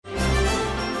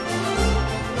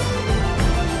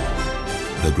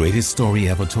The greatest story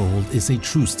ever told is a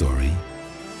true story.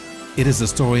 It is a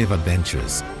story of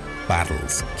adventures,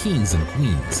 battles, kings and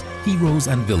queens, heroes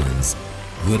and villains,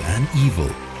 good and evil,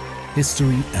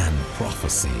 history and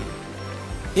prophecy.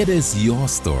 It is your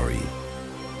story.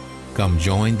 Come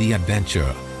join the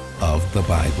adventure of the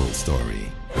Bible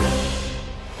story.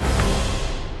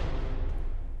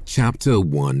 Chapter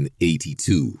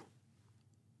 182.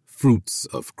 Fruits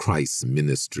of Christ's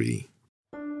Ministry.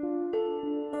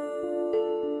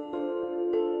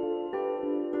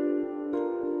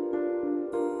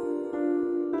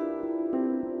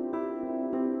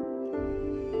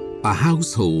 A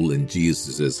household in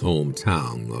Jesus'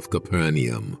 hometown of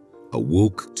Capernaum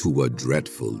awoke to a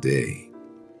dreadful day.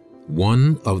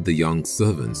 One of the young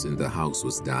servants in the house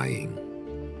was dying.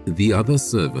 The other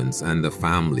servants and the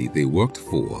family they worked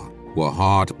for were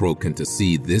heartbroken to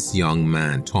see this young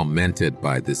man tormented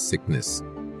by this sickness,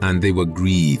 and they were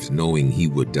grieved knowing he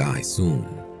would die soon.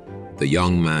 The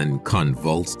young man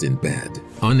convulsed in bed,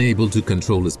 unable to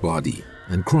control his body,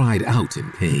 and cried out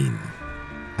in pain.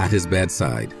 At his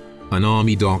bedside, an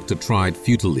army doctor tried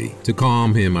futilely to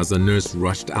calm him as a nurse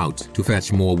rushed out to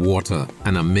fetch more water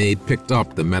and a maid picked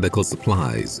up the medical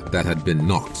supplies that had been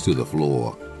knocked to the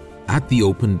floor. At the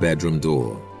open bedroom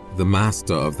door, the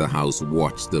master of the house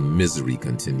watched the misery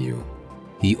continue.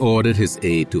 He ordered his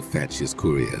aide to fetch his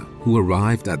courier, who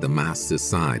arrived at the master's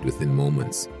side within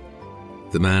moments.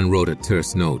 The man wrote a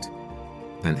terse note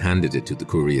and handed it to the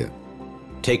courier.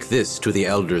 "Take this to the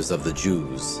elders of the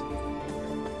Jews."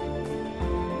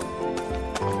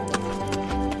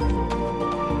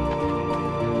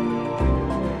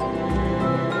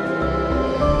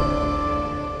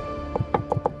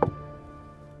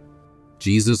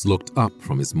 Jesus looked up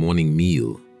from his morning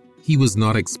meal. He was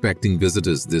not expecting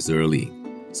visitors this early,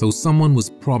 so someone was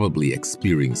probably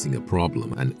experiencing a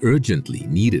problem and urgently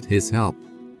needed his help.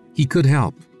 He could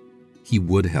help. He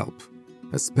would help,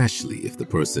 especially if the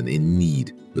person in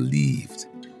need believed.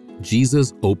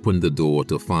 Jesus opened the door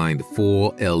to find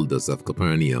 4 elders of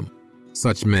Capernaum.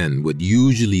 Such men would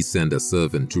usually send a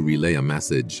servant to relay a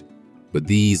message, but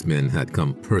these men had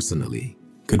come personally.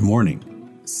 "Good morning,"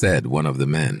 said one of the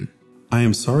men. "I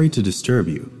am sorry to disturb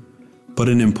you, but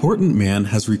an important man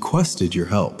has requested your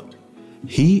help.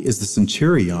 He is the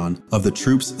centurion of the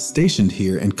troops stationed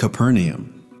here in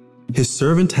Capernaum. His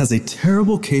servant has a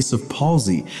terrible case of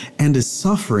palsy and is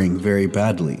suffering very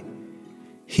badly.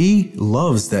 He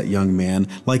loves that young man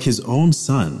like his own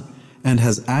son and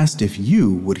has asked if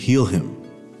you would heal him."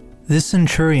 "This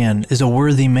centurion is a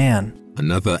worthy man,"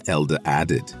 another elder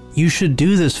added. "You should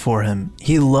do this for him.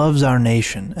 He loves our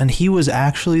nation, and he was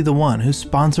actually the one who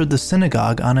sponsored the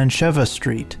synagogue on Ansheva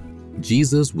Street."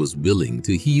 Jesus was willing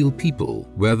to heal people,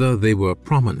 whether they were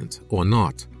prominent or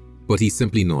not, but he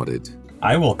simply nodded.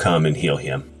 "I will come and heal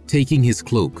him." Taking his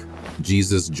cloak,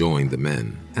 Jesus joined the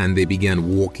men, and they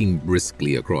began walking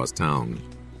briskly across town.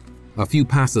 A few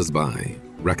passers-by,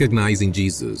 recognizing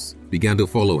Jesus, began to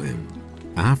follow him.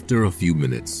 After a few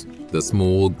minutes, the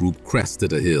small group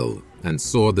crested a hill and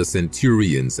saw the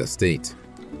centurion's estate.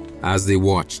 As they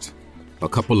watched, a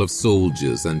couple of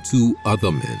soldiers and 2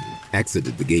 other men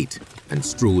exited the gate and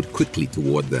strode quickly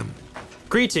toward them.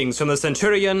 "Greetings from the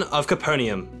centurion of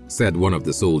Capernaum," said one of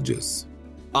the soldiers.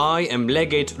 "I am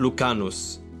Legate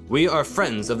Lucanus. We are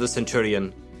friends of the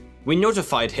centurion. We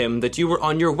notified him that you were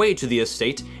on your way to the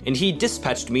estate, and he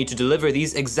dispatched me to deliver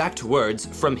these exact words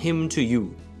from him to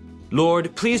you.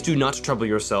 Lord, please do not trouble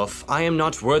yourself. I am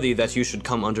not worthy that you should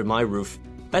come under my roof.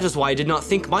 That is why I did not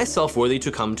think myself worthy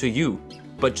to come to you.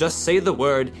 But just say the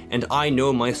word, and I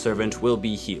know my servant will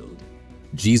be healed."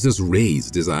 Jesus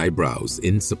raised his eyebrows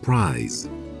in surprise.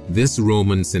 This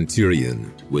Roman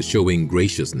centurion was showing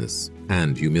graciousness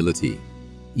and humility.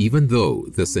 Even though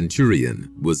the centurion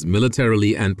was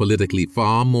militarily and politically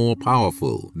far more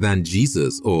powerful than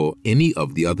Jesus or any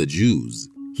of the other Jews,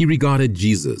 he regarded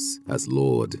Jesus as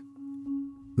Lord.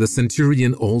 The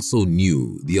centurion also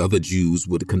knew the other Jews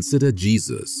would consider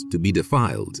Jesus to be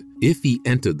defiled if he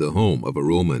entered the home of a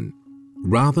Roman.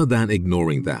 Rather than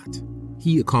ignoring that,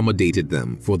 he accommodated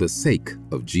them for the sake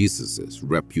of Jesus'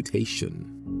 reputation.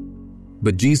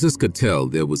 But Jesus could tell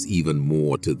there was even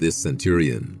more to this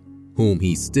centurion, whom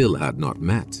he still had not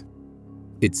met.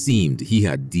 It seemed he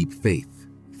had deep faith.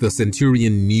 The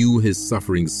centurion knew his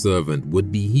suffering servant would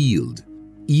be healed,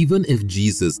 even if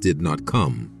Jesus did not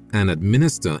come and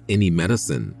administer any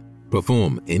medicine,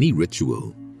 perform any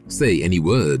ritual, say any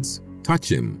words,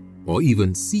 touch him, or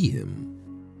even see him.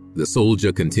 The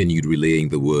soldier continued relaying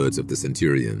the words of the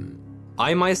centurion.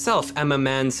 "I myself am a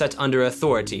man set under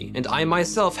authority, and I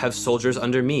myself have soldiers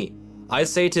under me. I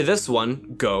say to this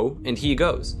one, 'Go,' and he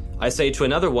goes. I say to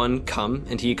another one, come,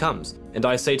 and he comes. And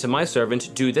I say to my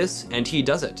servant, do this, and he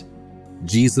does it.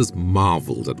 Jesus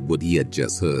marveled at what he had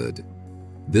just heard.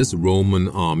 This Roman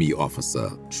army officer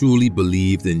truly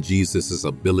believed in Jesus'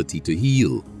 ability to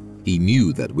heal. He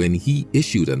knew that when he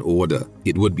issued an order,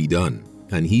 it would be done.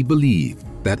 And he believed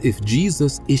that if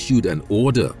Jesus issued an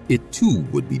order, it too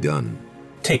would be done.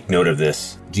 Take note of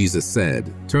this. Jesus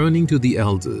said, turning to the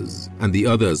elders and the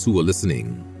others who were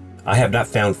listening, I have not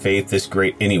found faith this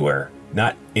great anywhere,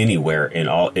 not anywhere in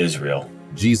all Israel.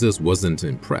 Jesus wasn't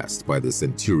impressed by the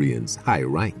centurion's high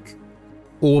rank,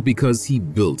 or because he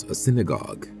built a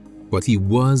synagogue, but he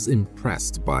was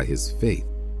impressed by his faith.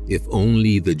 If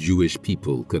only the Jewish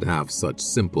people could have such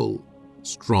simple,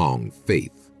 strong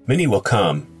faith. Many will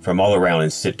come from all around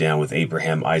and sit down with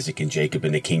Abraham, Isaac, and Jacob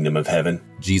in the kingdom of heaven.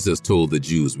 Jesus told the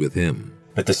Jews with him,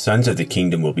 But the sons of the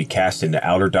kingdom will be cast into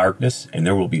outer darkness, and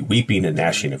there will be weeping and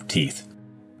gnashing of teeth.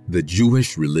 The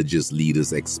Jewish religious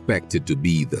leaders expected to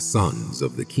be the sons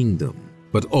of the kingdom,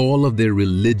 but all of their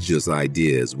religious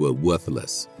ideas were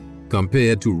worthless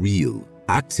compared to real,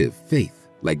 active faith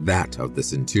like that of the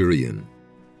centurion.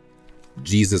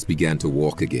 Jesus began to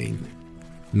walk again,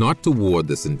 not toward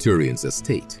the centurion's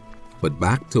estate, but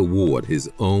back toward his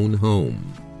own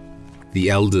home. The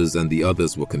elders and the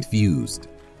others were confused,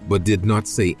 but did not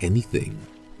say anything,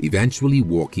 eventually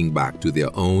walking back to their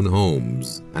own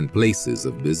homes and places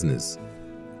of business.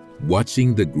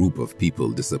 Watching the group of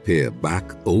people disappear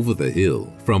back over the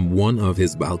hill from one of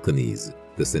his balconies,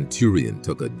 the centurion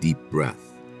took a deep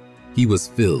breath. He was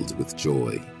filled with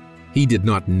joy. He did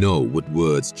not know what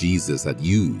words Jesus had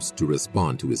used to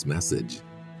respond to his message,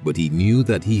 but he knew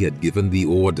that he had given the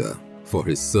order for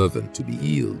his servant to be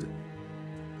healed.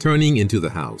 Turning into the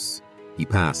house, he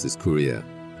passed his courier,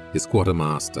 his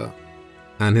quartermaster,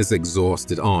 and his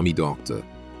exhausted army doctor,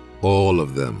 all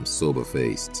of them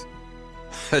sober-faced.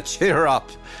 Cheer up,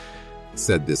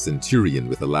 said the centurion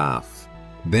with a laugh.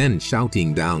 Then,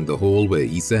 shouting down the hallway,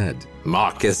 he said,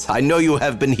 Marcus, I know you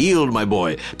have been healed, my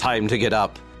boy. Time to get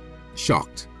up.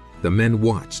 Shocked, the men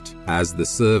watched as the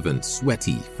servant,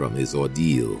 sweaty from his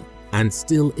ordeal and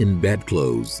still in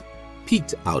bedclothes,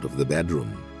 peeked out of the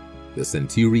bedroom. The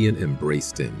centurion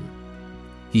embraced him.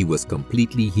 He was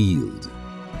completely healed.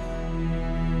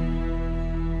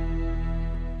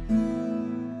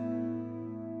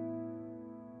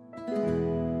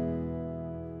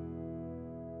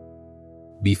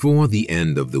 Before the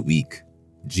end of the week,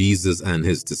 Jesus and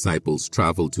his disciples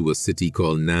traveled to a city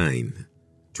called Nain,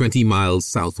 20 miles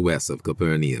southwest of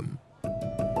Capernaum.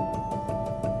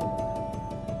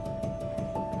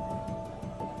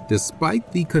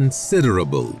 Despite the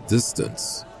considerable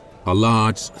distance, a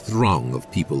large throng of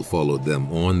people followed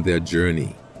them on their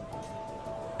journey.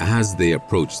 As they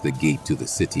approached the gate to the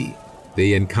city,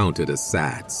 they encountered a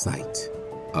sad sight,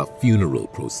 a funeral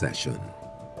procession.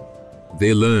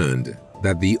 They learned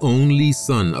that the only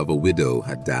son of a widow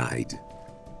had died.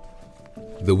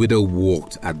 The widow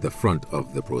walked at the front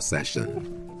of the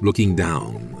procession, looking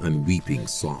down and weeping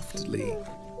softly.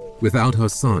 Without her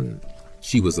son,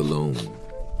 she was alone,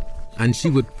 and she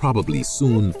would probably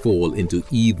soon fall into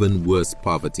even worse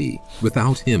poverty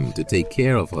without him to take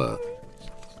care of her.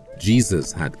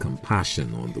 Jesus had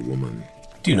compassion on the woman.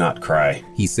 Do not cry,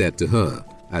 he said to her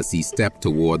as he stepped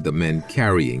toward the men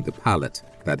carrying the pallet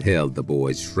that held the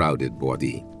boy's shrouded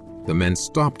body. The men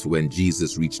stopped when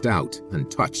Jesus reached out and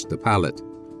touched the pallet.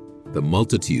 The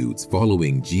multitudes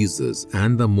following Jesus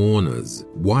and the mourners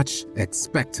watched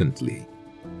expectantly.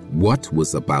 What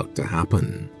was about to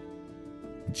happen?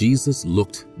 Jesus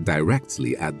looked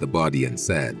directly at the body and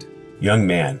said, Young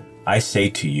man, I say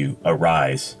to you,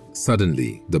 arise.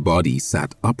 Suddenly, the body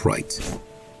sat upright.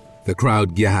 The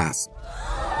crowd gasped.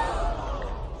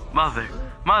 Mother,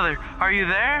 are you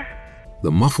there?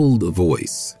 The muffled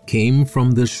voice came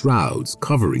from the shrouds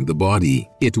covering the body.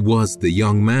 It was the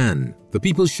young man. The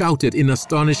people shouted in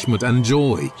astonishment and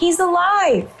joy. He's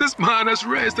alive! This man has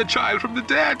raised the child from the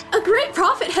dead. A great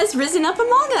prophet has risen up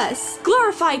among us.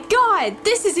 Glorify God!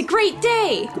 This is a great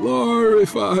day.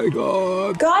 Glorify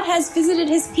God! God has visited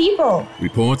his people.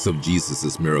 Reports of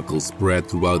Jesus' miracles spread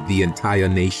throughout the entire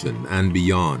nation and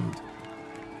beyond.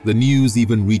 The news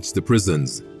even reached the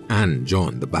prisons and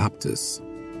John the Baptist.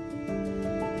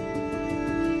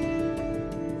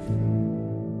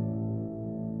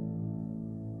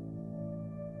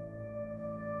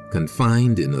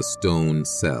 Confined in a stone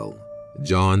cell,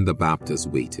 John the Baptist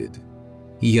waited.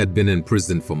 He had been in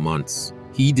prison for months.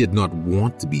 He did not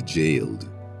want to be jailed,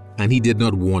 and he did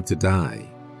not want to die,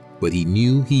 but he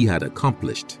knew he had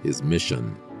accomplished his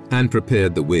mission and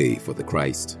prepared the way for the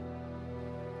Christ.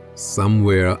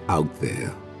 Somewhere out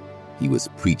there, he was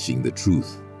preaching the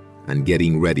truth and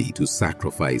getting ready to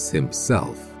sacrifice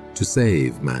himself to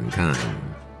save mankind.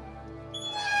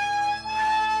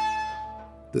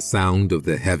 The sound of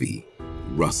the heavy,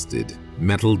 rusted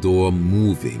metal door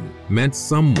moving meant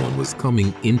someone was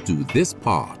coming into this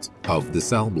part of the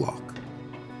cell block.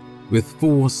 With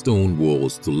 4 stone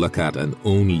walls to look at and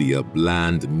only a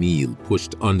bland meal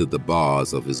pushed under the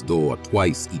bars of his door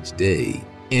twice each day,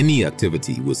 any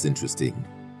activity was interesting.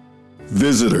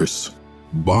 Visitors,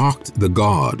 barked the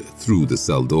guard through the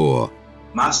cell door.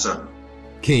 Master,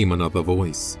 came another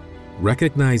voice.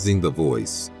 Recognizing the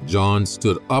voice, John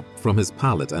stood up from his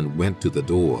pallet and went to the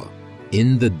door.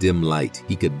 In the dim light,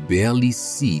 he could barely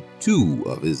see 2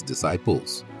 of his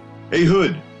disciples.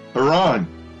 Ehud, Haran,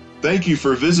 thank you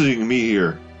for visiting me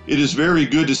here. It is very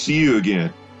good to see you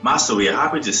again. Master, we are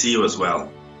happy to see you as well.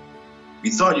 We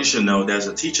thought you should know there's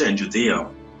a teacher in Judea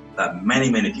that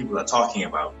many people are talking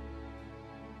about.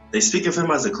 They speak of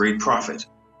him as a great prophet.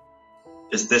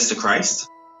 Is this the Christ?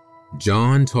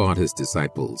 John taught his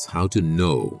disciples how to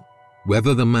know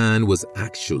whether the man was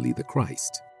actually the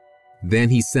Christ. Then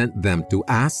he sent them to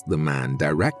ask the man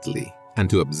directly and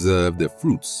to observe the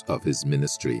fruits of his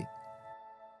ministry.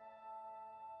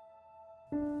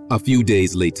 A few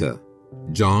days later,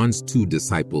 John's 2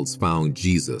 disciples found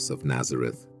Jesus of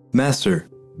Nazareth. Master,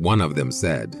 one of them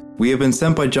said, we have been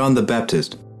sent by John the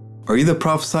Baptist. Are you the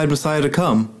prophesied Messiah to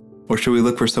come, or should we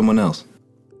look for someone else?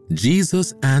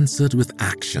 Jesus answered with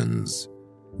actions.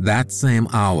 That same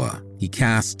hour, he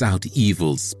cast out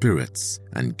evil spirits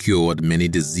and cured many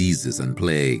diseases and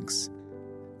plagues.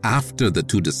 After the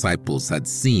 2 disciples had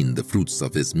seen the fruits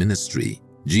of his ministry,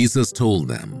 Jesus told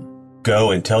them,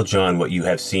 go and tell John what you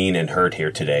have seen and heard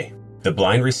here today. The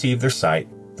blind receive their sight,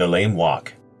 the lame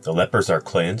walk, the lepers are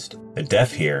cleansed, the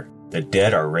deaf hear, the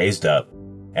dead are raised up,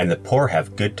 and the poor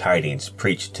have good tidings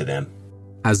preached to them.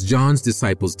 As John's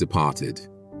disciples departed,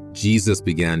 Jesus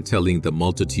began telling the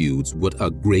multitudes what a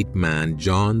great man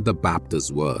John the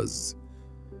Baptist was.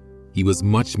 He was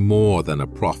much more than a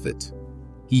prophet.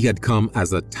 He had come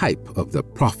as a type of the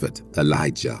prophet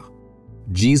Elijah.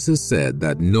 Jesus said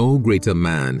that no greater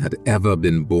man had ever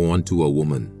been born to a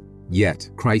woman. Yet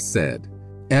Christ said,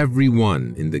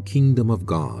 everyone in the kingdom of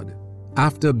God,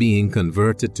 after being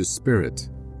converted to spirit,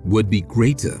 would be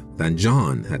greater than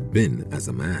John had been as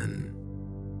a man.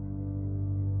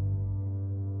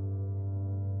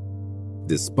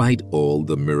 Despite all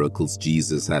the miracles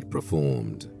Jesus had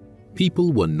performed,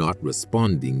 people were not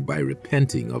responding by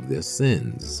repenting of their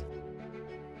sins.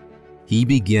 He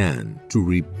began to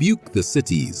rebuke the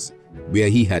cities where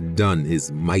he had done his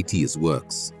mightiest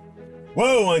works.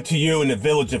 Woe unto you in the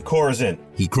village of Chorazin,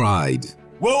 he cried.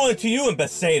 Woe unto you in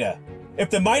Bethsaida! If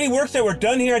the mighty works that were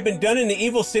done here had been done in the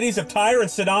evil cities of Tyre and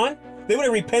Sidon, they would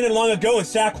have repented long ago in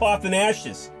sackcloth and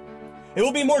ashes. It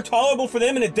will be more tolerable for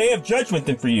them in a day of judgment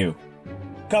than for you.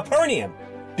 Capernaum,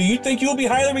 do you think you will be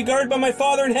highly regarded by my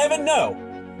Father in heaven? No.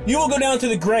 You will go down to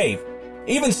the grave.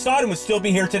 Even Sodom would still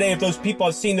be here today if those people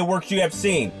had seen the works you have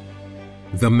seen.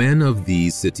 The men of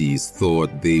these cities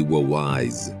thought they were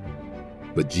wise,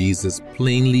 but Jesus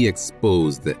plainly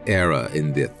exposed the error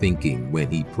in their thinking when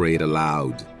he prayed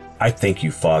aloud. I thank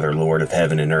you, Father, Lord of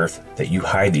heaven and earth, that you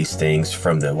hide these things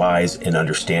from the wise in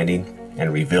understanding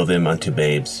and reveal them unto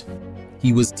babes.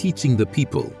 He was teaching the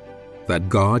people that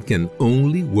God can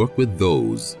only work with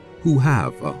those who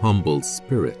have a humble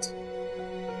spirit.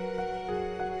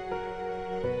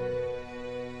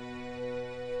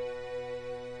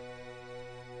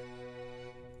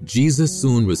 Jesus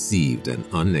soon received an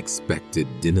unexpected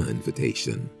dinner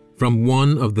invitation from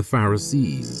one of the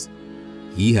Pharisees.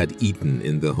 He had eaten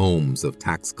in the homes of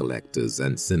tax collectors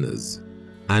and sinners,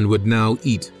 and would now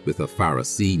eat with a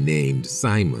Pharisee named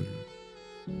Simon.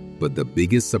 But the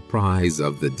biggest surprise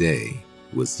of the day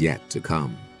was yet to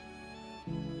come.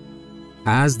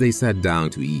 As they sat down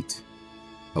to eat,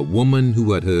 a woman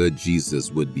who had heard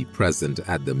Jesus would be present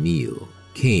at the meal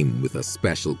came with a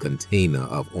special container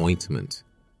of ointment.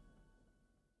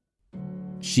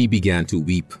 She began to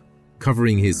weep,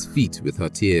 covering his feet with her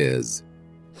tears.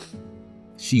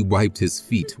 She wiped his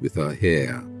feet with her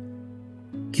hair,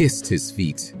 kissed his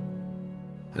feet,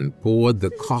 and poured the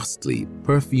costly,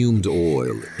 perfumed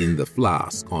oil in the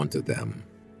flask onto them.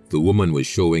 The woman was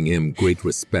showing him great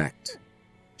respect.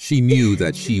 She knew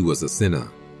that she was a sinner,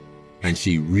 and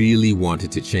she really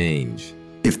wanted to change.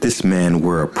 If this man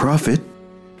were a prophet,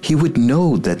 he would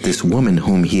know that this woman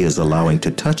whom he is allowing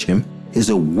to touch him is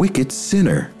a wicked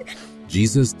sinner.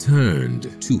 Jesus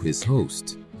turned to his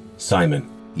host. Simon,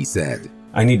 he said,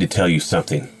 I need to tell you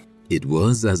something. It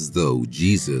was as though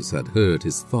Jesus had heard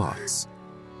his thoughts.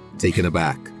 Taken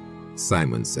aback,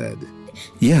 Simon said,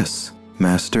 Yes,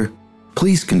 Master.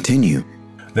 Please continue.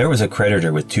 There was a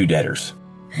creditor with 2 debtors.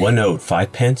 One owed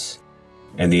 5 pence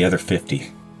and the other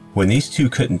 50. When these 2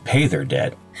 couldn't pay their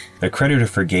debt, the creditor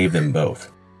forgave them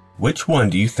both. Which one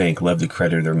do you think loved the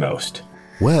creditor most?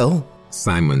 Well,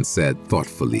 Simon said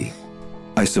thoughtfully,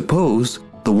 I suppose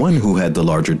the one who had the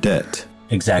larger debt.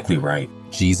 Exactly right.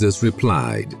 Jesus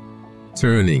replied,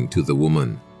 turning to the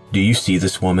woman. Do you see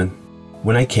this woman?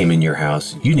 When I came in your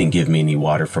house, you didn't give me any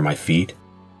water for my feet,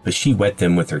 but she wet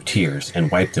them with her tears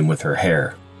and wiped them with her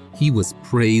hair. He was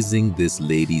praising this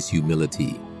lady's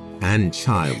humility and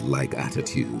childlike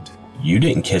attitude. You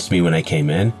didn't kiss me when I came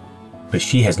in, but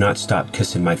she has not stopped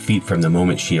kissing my feet from the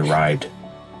moment she arrived.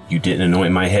 You didn't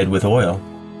anoint my head with oil,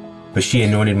 but she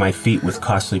anointed my feet with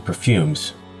costly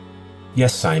perfumes.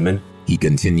 Yes, Simon, he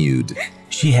continued,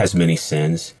 she has many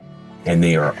sins, and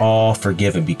they are all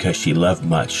forgiven because she loved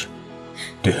much.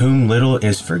 To whom little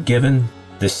is forgiven,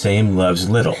 the same loves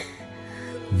little.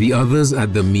 The others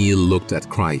at the meal looked at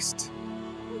Christ,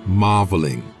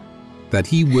 marveling that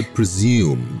he would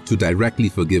presume to directly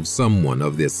forgive someone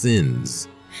of their sins.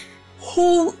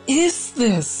 Who is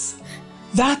this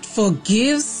that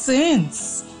forgives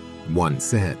sins? One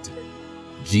said.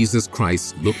 Jesus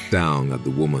Christ looked down at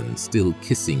the woman, still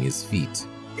kissing his feet.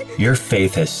 Your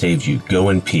faith has saved you. Go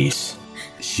in peace.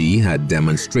 She had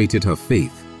demonstrated her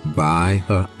faith by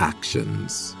her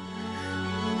actions.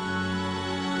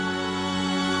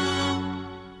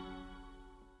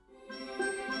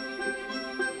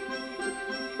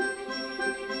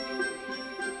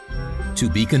 To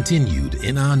be continued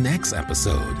in our next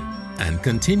episode, and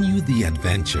continue the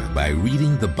adventure by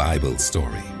reading the Bible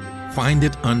story. Find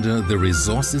it under the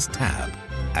Resources tab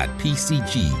at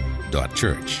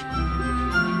pcg.church.